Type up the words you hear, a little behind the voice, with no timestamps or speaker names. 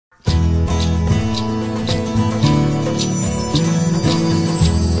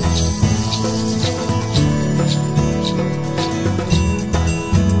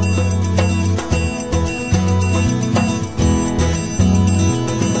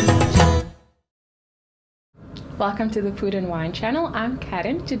Welcome to the Food and Wine channel. I'm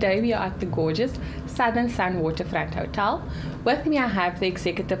Karen. Today we are at the gorgeous Southern Sun Waterfront Hotel. With me I have the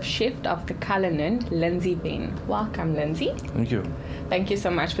executive chef of the Cullinan, Lindsay Venn. Welcome, Lindsay. Thank you. Thank you so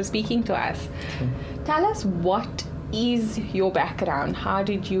much for speaking to us. Tell us, what is your background? How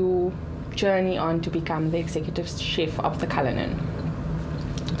did you journey on to become the executive chef of the Cullinan?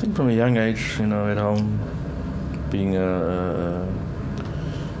 I think from a young age, at home, being a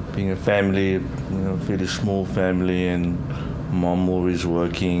family, fairly small family, and mom always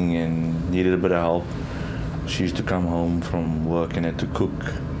working and needed a bit of help. She used to come home from work and had to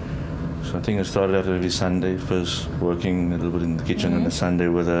cook. So I think I started out every Sunday, first working a little bit in the kitchen on a Sunday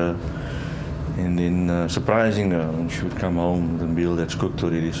with her, and then surprising her when she would come home with a meal that's cooked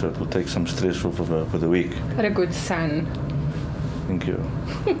already, so it would take some stress off of her for the week. What a good son. Thank you.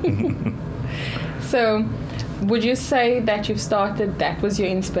 So, would you say that you've started, that was your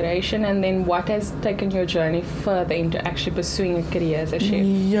inspiration, and then what has taken your journey further into actually pursuing a career as a chef?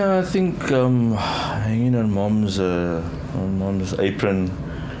 Yeah, I think hanging on mom's apron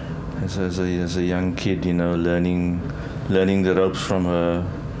as a young kid, learning the ropes from her.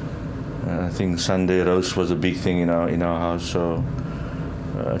 I think Sunday roast was a big thing in our house, so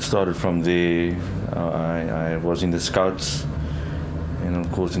it started from there. I was in the Scouts. And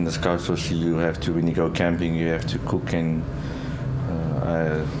of course, in the Scouts, you have to, when you go camping, you have to cook, and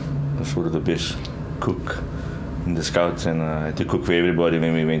I was sort of the best cook in the Scouts, and I had to cook for everybody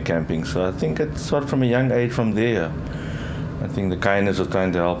when we went camping. So I think it started from a young age from there. I think the kindness of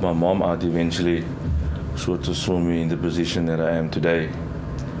trying to help my mom out eventually sort of saw me in the position that I am today.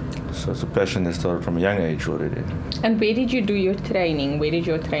 So it's a passion that started from a young age already. And where did you do your training? Where did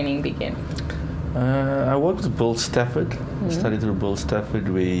your training begin? I worked with Bill Stafford. I studied through Bill Stafford,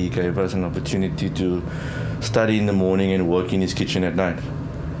 where he gave us an opportunity to study in the morning and work in his kitchen at night.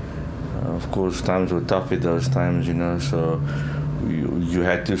 Of course, times were tough at those times, so you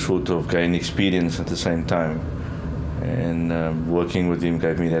had to sort of gain experience at the same time. And working with him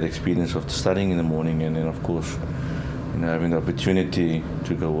gave me that experience of studying in the morning, and then, of course, having the opportunity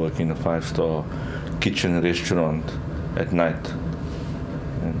to go work in a 5-star kitchen restaurant at night.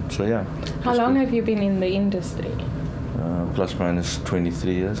 And so, yeah. How long have you been in the industry? Plus minus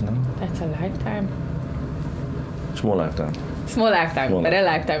 23 years now. That's a lifetime. Small lifetime. Small lifetime, but a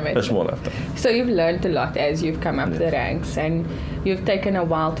lifetime. A small lifetime. So you've learned a lot as you've come up the ranks, and you've taken a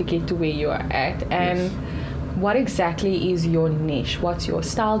while to get to where you are at. And what exactly is your niche? What's your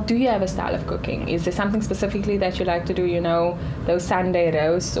style? Do you have a style of cooking? Is there something specifically that you like to do, those Sunday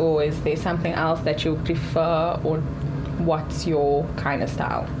roasts, or is there something else that you prefer, or what's your kind of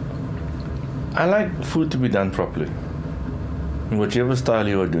style? I like food to be done properly. In whichever style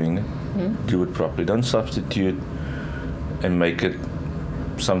you are doing it, do it properly. Don't substitute and make it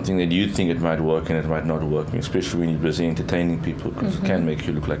something that you think it might work and it might not work, especially when you're busy entertaining people, because it can make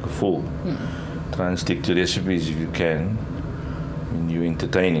you look like a fool. Try and stick to recipes if you can when you're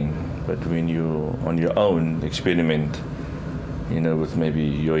entertaining, but when you're on your own, experiment, with maybe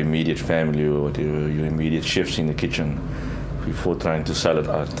your immediate family or whatever, your immediate chefs in the kitchen, before trying to sell it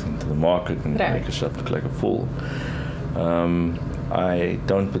out into the market and make yourself look like a fool. I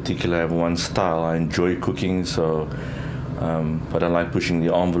don't particularly have one style. I enjoy cooking, but I like pushing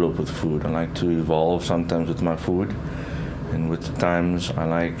the envelope with food. I like to evolve sometimes with my food, and with the times I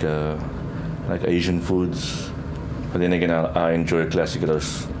like Asian foods, but then again I enjoy classic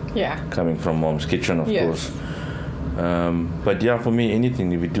roast. Coming from mom's kitchen, of course. But yeah, for me,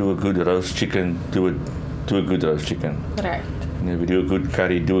 anything. If you do a good roast chicken, do a good roast chicken. Right. If you do a good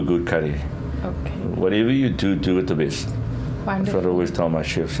curry, do a good curry. Okay. Whatever you do, do it the best. Wonderful. That's what I always tell my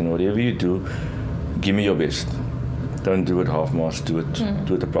chefs. Whatever you do, give me your best. Don't do it half-assed. Do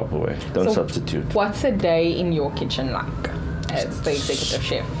it the proper way. Don't substitute. What's a day in your kitchen like as the executive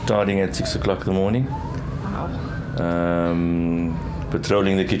chef? Starting at 6 o'clock in the morning. Wow.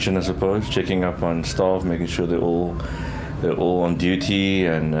 Patrolling the kitchen, I suppose, checking up on staff, making sure they're all on duty,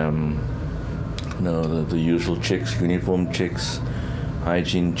 and the usual checks, uniform checks,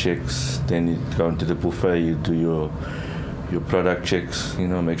 hygiene checks. Then you go into the buffet, you do your product checks,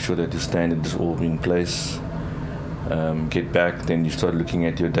 make sure that the standard is all in place. Get back, then you start looking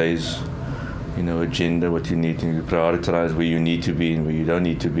at your day's agenda, what you need, and you prioritize where you need to be and where you don't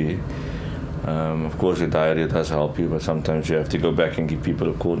need to be. Of course, your diary does help you, but sometimes you have to go back and give people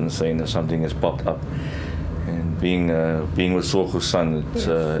a call and say something has popped up. And being with Soko's son,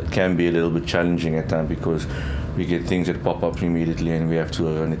 it can be a little bit challenging at times, because we get things that pop up immediately and we have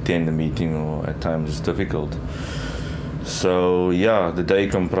to attend the meeting, or at times it's difficult. So yeah, the day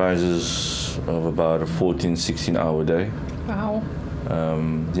comprises of about a 14-16 hour day. Wow.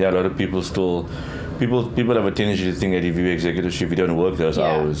 A lot of people still people have a tendency to think that if you're executive chef, you don't work those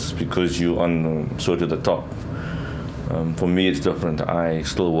hours because you're on sort of the top. For me, it's different. I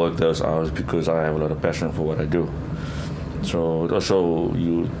still work those hours because I have a lot of passion for what I do. So also,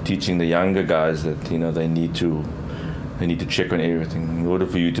 you teaching the younger guys that they need to check on everything. In order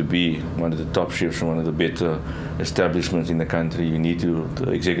for you to be one of the top chefs from one of the better establishments in the country,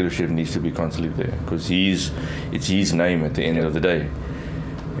 the executive chef needs to be constantly there because it's his name at the end of the day,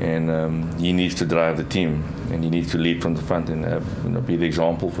 and he needs to drive the team, and he needs to lead from the front and be the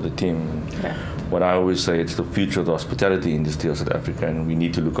example for the team. Okay. What I always say, it's the future of the hospitality industry of South Africa, and we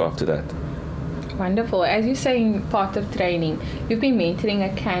need to look after that. Wonderful. As you say in part of training, you've been mentoring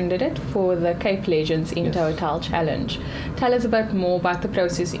a candidate for the Cape Legends Into Hotel Challenge. Tell us a bit more about the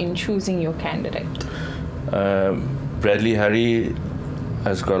process in choosing your candidate. Bradley Harry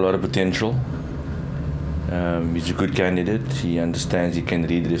has got a lot of potential. He's a good candidate. He understands, he can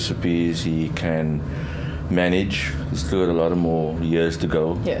read recipes, he can manage. He's still got a lot of more years to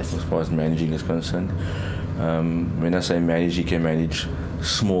go as far as managing is concerned. When I say manage, he can manage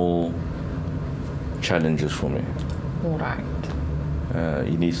small challenges for me. All right.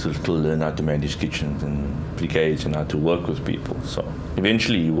 He needs to still learn how to manage kitchens and brigades and how to work with people. So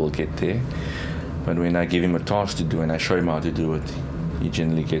eventually he will get there. But when I give him a task to do and I show him how to do it, he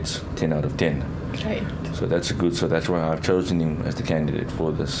generally gets 10 out of 10. Right. So that's so that's why I've chosen him as the candidate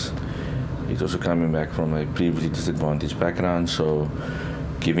for this. He's also coming back from a previously disadvantaged background, so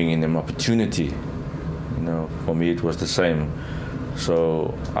giving him an opportunity, for me it was the same.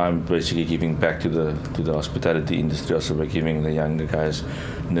 So I'm basically giving back to the hospitality industry also by giving the younger guys,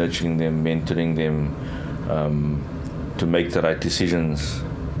 nurturing them, mentoring them to make the right decisions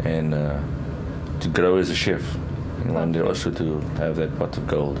and to grow as a chef. And one day also to have that pot of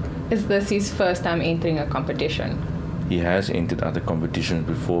gold. Is this his first time entering a competition? He has entered other competitions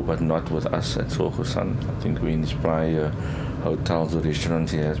before, but not with us at Sogosan. I think in his prior hotels or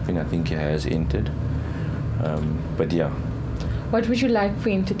restaurants I think he has entered. But yeah. What would you like for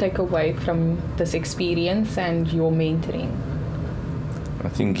him to take away from this experience and your mentoring? I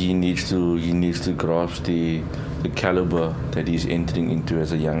think he needs to grasp the caliber that he's entering into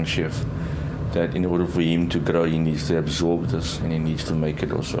as a young chef. That in order for him to grow, he needs to absorb this and he needs to make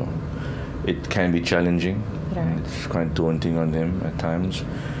it also. It can be challenging. Right. It's quite daunting on them at times.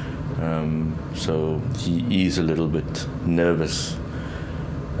 So he is a little bit nervous.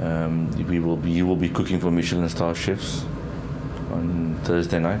 He will be cooking for Michelin star chefs on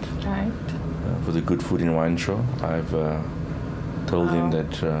Thursday night. Right. For the Good Food and Wine show. I've told him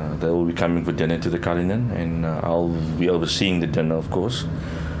that they will be coming for dinner to the Cullinan, and I'll be overseeing the dinner, of course.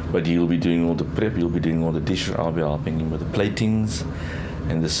 But he'll be doing all the prep, he'll be doing all the dishes. I'll be helping him with the platings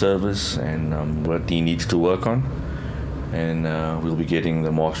and the service and what he needs to work on. And we'll be getting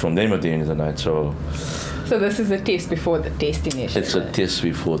the marks from them at the end of the night. So this is a test before the destination. It's a test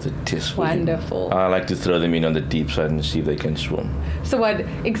before the test. Wonderful. I like to throw them in on the deep side and see if they can swim. So what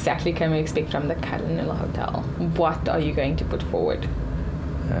exactly can we expect from the Cullinan Hotel? What are you going to put forward?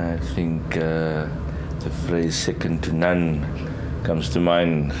 I think the phrase second to none comes to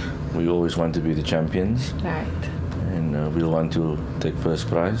mind. We always want to be the champions. Right. And we'll want to take first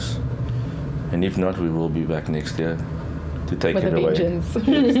prize. And if not, we will be back next year to take it away. Vengeance.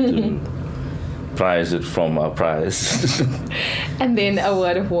 Yes, to prize it from our prize. And then a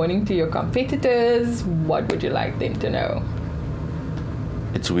word of warning to your competitors. What would you like them to know?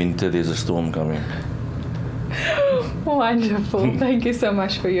 It's winter, there's a storm coming. Wonderful. Thank you so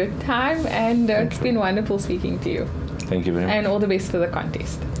much for your time, and it's been wonderful speaking to you. Thank you very much. And all the best for the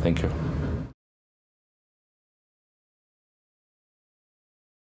contest. Thank you.